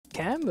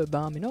Camera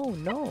bombing, oh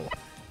no.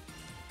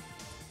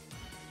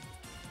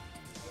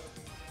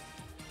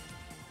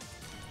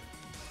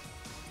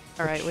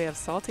 Alright, we have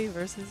Salty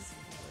versus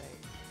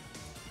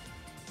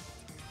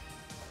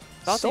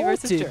Salty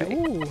versus Dre.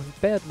 Ooh,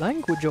 bad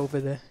language over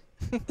there.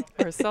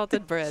 Or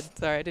Salted Bread.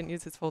 Sorry, I didn't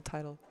use his full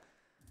title.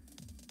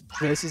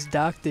 Versus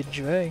Dr.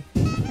 Dre.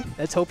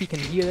 Let's hope he can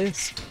hear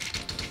this.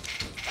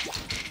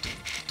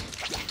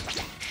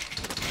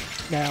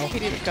 Now,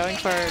 Going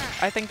for,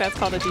 I think that's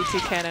called a DT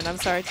cannon. I'm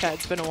sorry, Chad,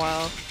 it's been a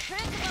while.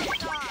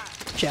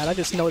 Chad, I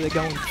just know they're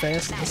going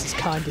fast and this is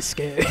kinda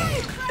scary.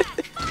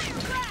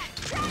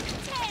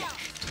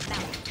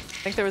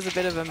 I think there was a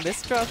bit of a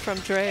misdraw from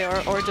Dre,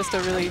 or just a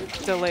really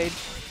delayed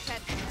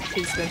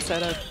T-spin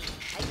setup.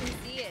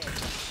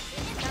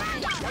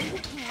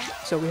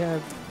 So we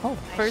have, oh,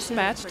 First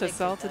match to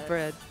Salted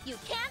Bread. You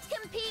can't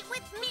compete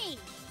with me.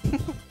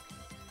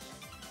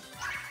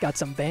 got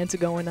some banter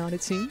going on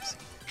it seems.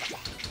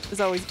 There's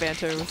always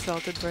banter with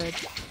Salted Bread.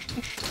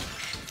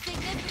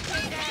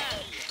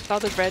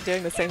 Salted Bread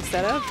doing the same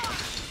setup.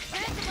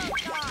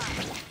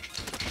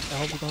 I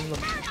hope we're going to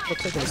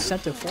look like a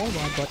center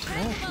forward, but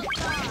no.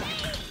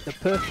 The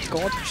perfect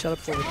garbage setup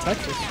for the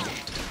Tetris.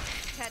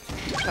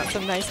 Got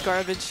some nice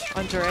garbage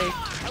on Dre.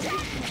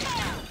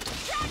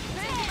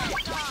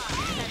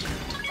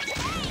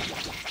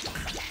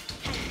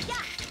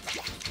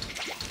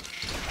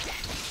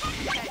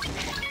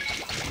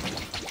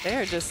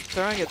 They're just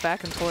throwing it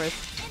back and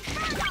forth.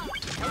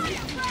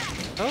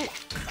 Oh,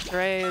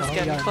 Dre is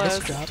getting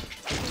close.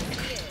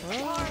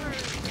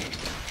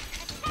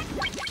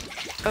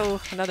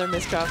 Oh, another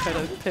misdrop at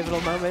a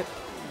pivotal moment.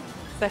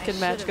 Second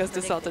match goes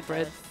to Salted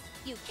Bread.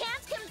 You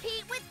can't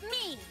compete with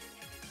me.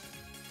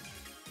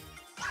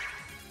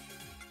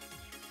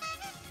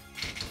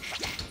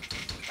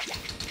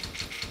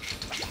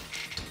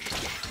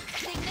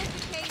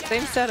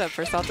 Same setup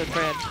for Salted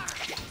Bread.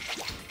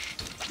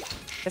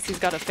 Guess he's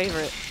got a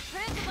favorite.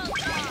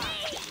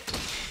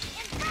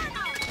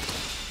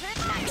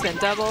 Then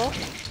double.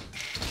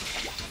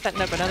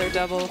 Setting up another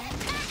double.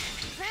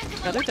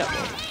 Another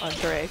double on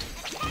Dre.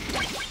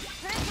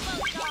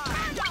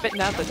 Spitting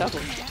out the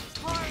doubles.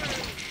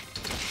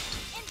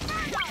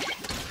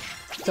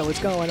 So what's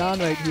going on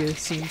right here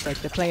seems like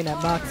they're playing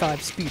at Mach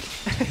 5 speed.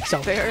 So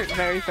They're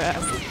very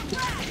fast.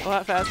 A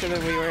lot faster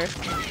than we were.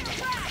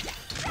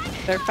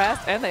 They're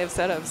fast and they have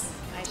setups.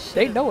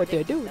 they know what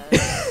they're doing.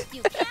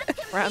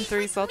 Round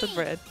 3 Salted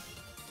Bread.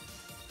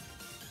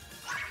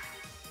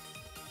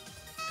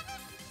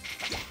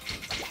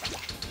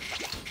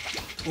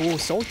 Ooh,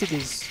 Salted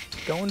is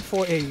going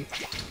for a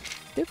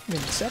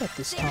different setup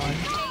this time,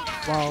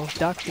 while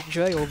Dr.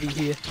 Dre over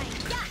here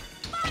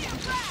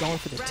going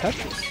for the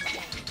Tetris.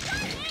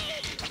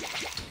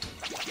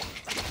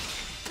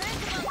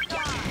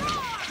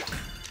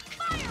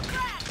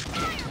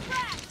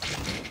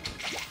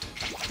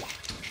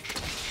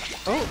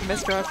 Oh,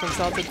 misdraw from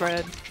Salted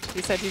Bread.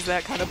 He said he's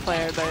that kind of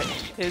player, but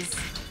his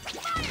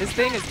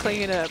thing is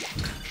cleaning up.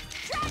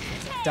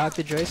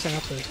 Dr. Dre sent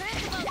up a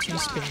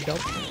T-spin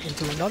double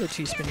into another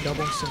T-spin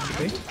double soon to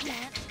be.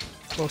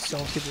 Will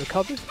Salted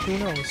recover? Who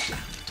knows?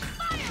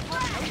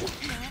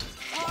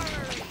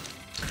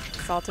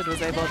 Salted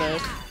was able to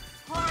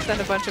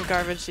send a bunch of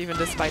garbage even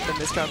despite the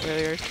misdrop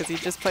earlier, because he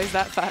just plays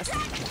that fast.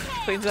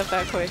 Cleans up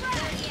that quick.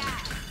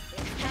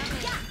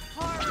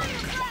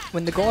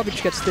 When the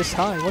garbage gets this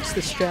high, what's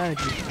the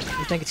strategy?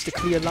 You think it's to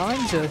clear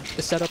lines or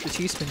to set up the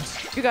T-spins?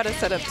 You gotta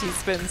set up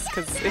T-spins,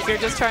 because if you're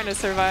just trying to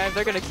survive,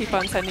 they're gonna keep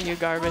on sending you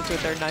garbage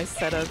with their nice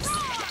setups.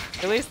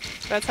 At least,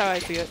 that's how I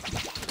see it.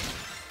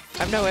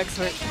 I'm no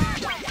expert.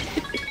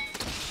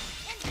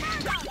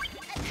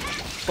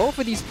 Both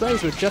of these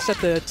plays were just at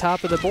the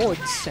top of the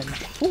boards, and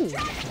ooh,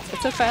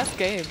 It's a fast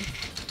game.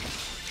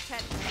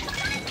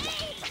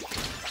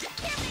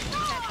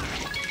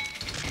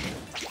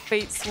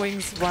 Fate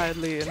swings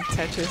wildly in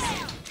Tetris.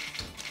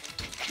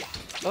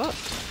 Oh,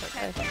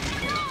 okay.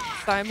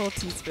 Simul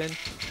T-spin.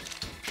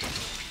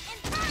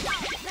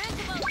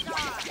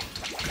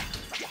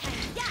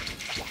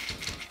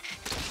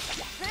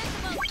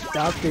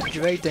 Dr.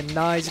 Dre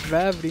denies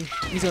gravity.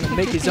 He's gonna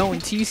make his own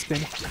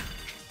T-spin.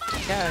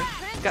 Yeah,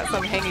 he's got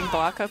some hanging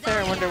block up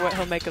there. I wonder what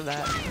he'll make of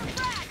that.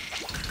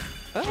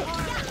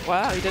 Oh,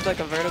 wow, he did like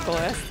a vertical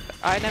S.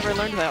 I never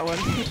learned that one.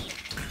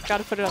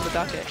 Gotta put it on the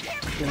docket.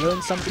 You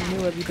learn something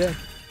new every day.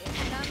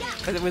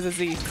 But it was a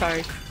Z,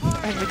 sorry.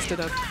 I mixed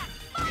it up.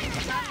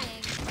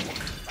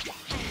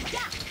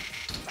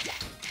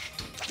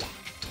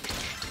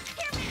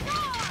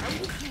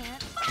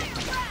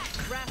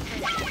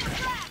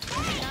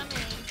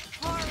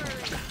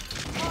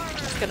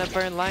 Just gonna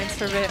burn lines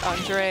for a bit on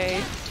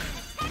Dre.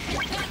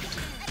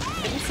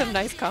 Getting some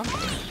nice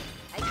combos.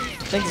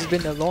 I think this has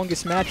been the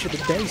longest match of the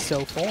day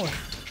so far.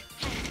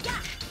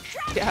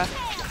 Yeah.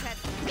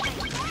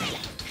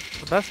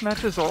 The best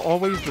matches are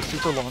always the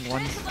super long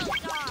ones.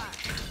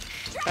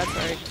 That's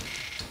right.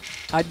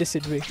 I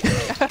disagree.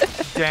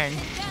 Dang.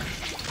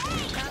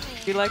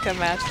 You like a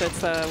match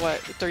that's, what,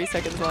 3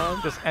 seconds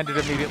long? Just ended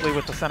immediately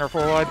with the center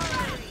forward.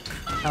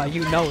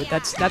 You know it.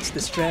 That's the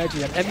strategy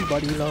that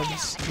everybody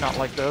loves. Not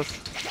like this.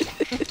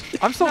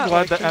 I'm so Not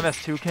glad like that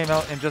MS2 came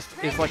out and just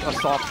is like a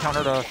soft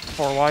counter to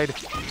 4 wide.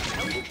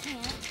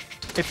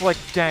 It's like,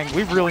 dang,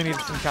 we really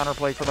needed some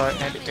counterplay for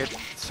that, and it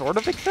sort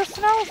of exists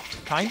now?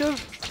 Kind of?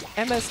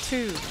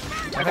 MS2.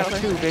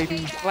 MS2,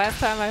 baby.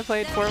 Last time I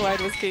played 4 wide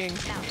was king.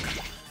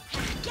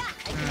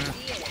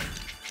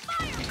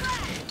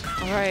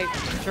 Alright,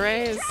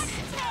 Dre's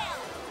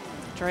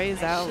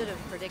out.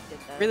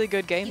 Really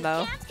good game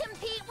though.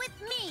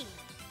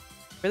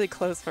 Really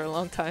close for a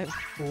long time.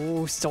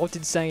 Oh,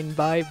 Salted saying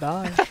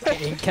bye-bye.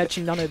 Ain't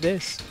catching none of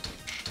this.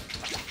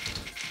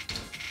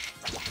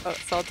 Oh,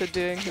 Salted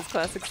doing his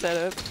classic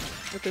setup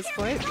at this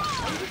point.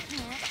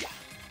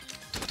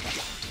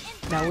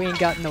 Now we ain't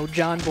got no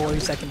John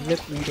boys that can lip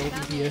read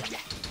over here,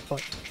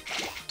 but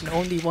I can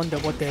only wonder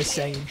what they're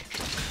saying.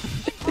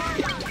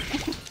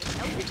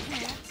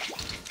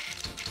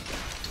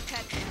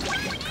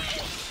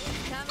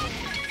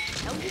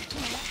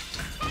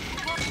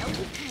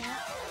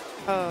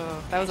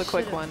 Oh, that was a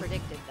quick one.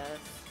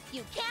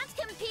 You can't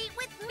compete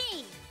with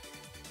me.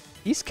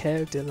 These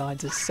character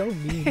lines are so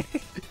mean.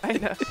 I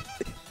know.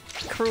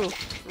 Cruel,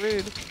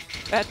 rude,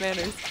 bad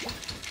manners.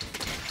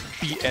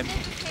 BN.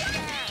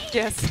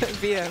 Yes,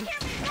 VM.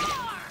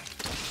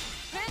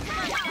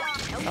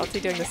 Salty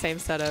doing the same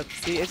setup.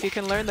 See, if you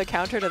can learn the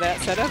counter to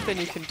that setup, then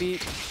you can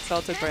beat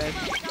Salted Bread.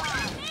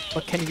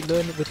 But can you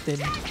learn it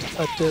within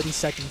a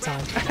 30-second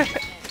time?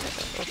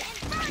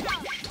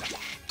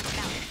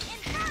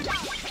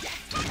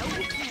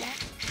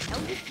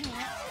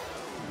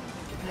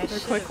 Another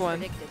quick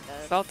one.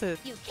 Salted.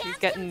 He's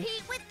getting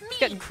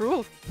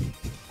cruel.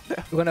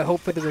 We're gonna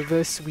hope for the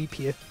reverse sweep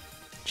here.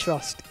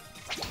 Trust.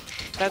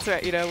 That's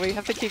right, you know, we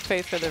have to keep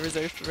faith for the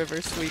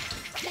reverse sweep.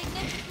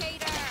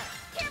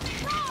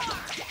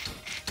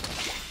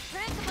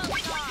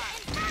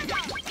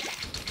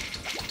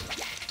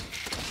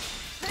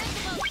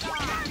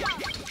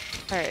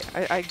 Alright,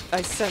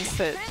 I sense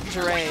that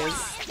Dre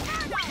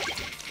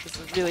is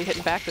really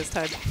hitting back this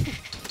time.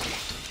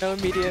 No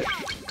immediate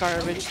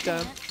garbage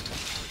dump.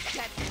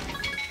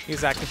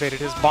 He's activated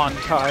his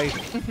Bonkai.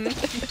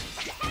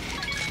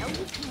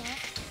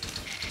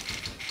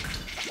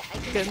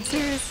 Getting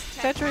serious.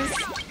 Tetris.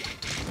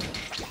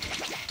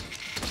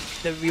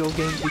 The real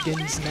game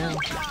begins now.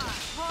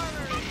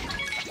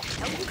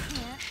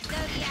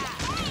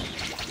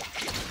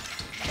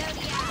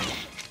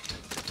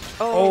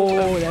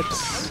 Oh,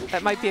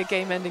 that might be a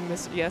game-ending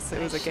miss. Yes, it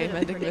was a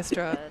game-ending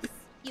misdraw.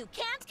 You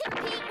can't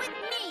compete with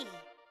me.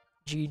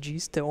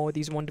 GG's to all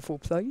these wonderful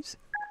players.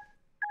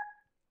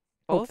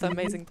 Both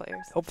amazing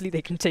players. Hopefully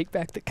they can take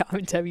back the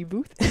commentary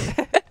booth.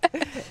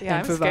 Yeah,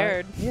 I'm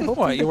scared. Yeah,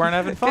 What, you weren't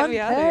having fun? Get me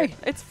out of Hey, here.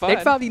 It's fun.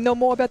 they probably know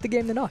more about the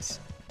game than us.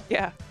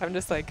 Yeah, I'm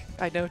just like,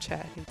 I know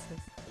chat hates this.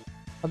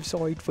 I'm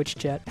sorry, Twitch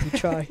chat. We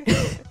try.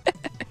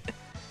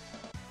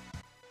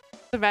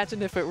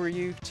 Imagine if it were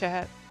you,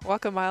 chat.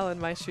 Walk a mile in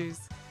my shoes.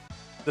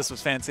 This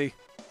was fancy.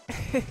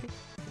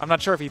 I'm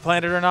not sure if he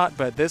planned it or not,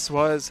 but this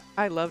was...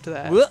 I loved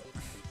that.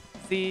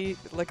 Z,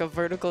 like a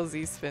vertical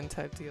Z spin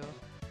type deal.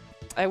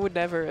 I would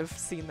never have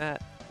seen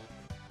that.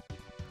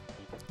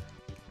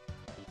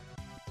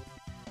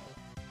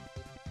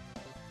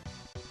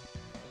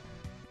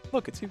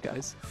 Look, it's you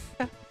guys.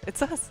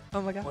 It's us.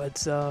 Oh my god.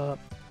 What's up?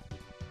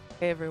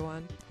 Hey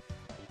everyone.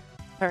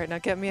 Alright, now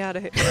get me out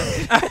of here.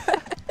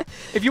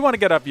 If you want to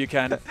get up, you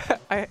can.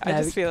 I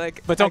just feel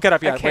like... But don't get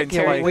up yet.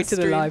 Wait Wait till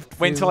the live.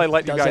 Wait until I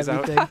let you guys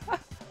out. Everything.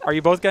 Are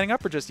you both getting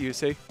up or just you,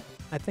 see?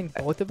 I think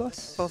both of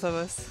us. Both of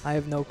us. I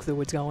have no clue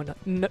what's going on.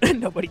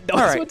 Nobody knows All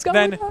right, what's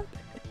going then on.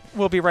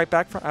 We'll be right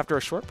back after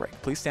a short break.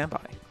 Please stand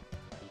by.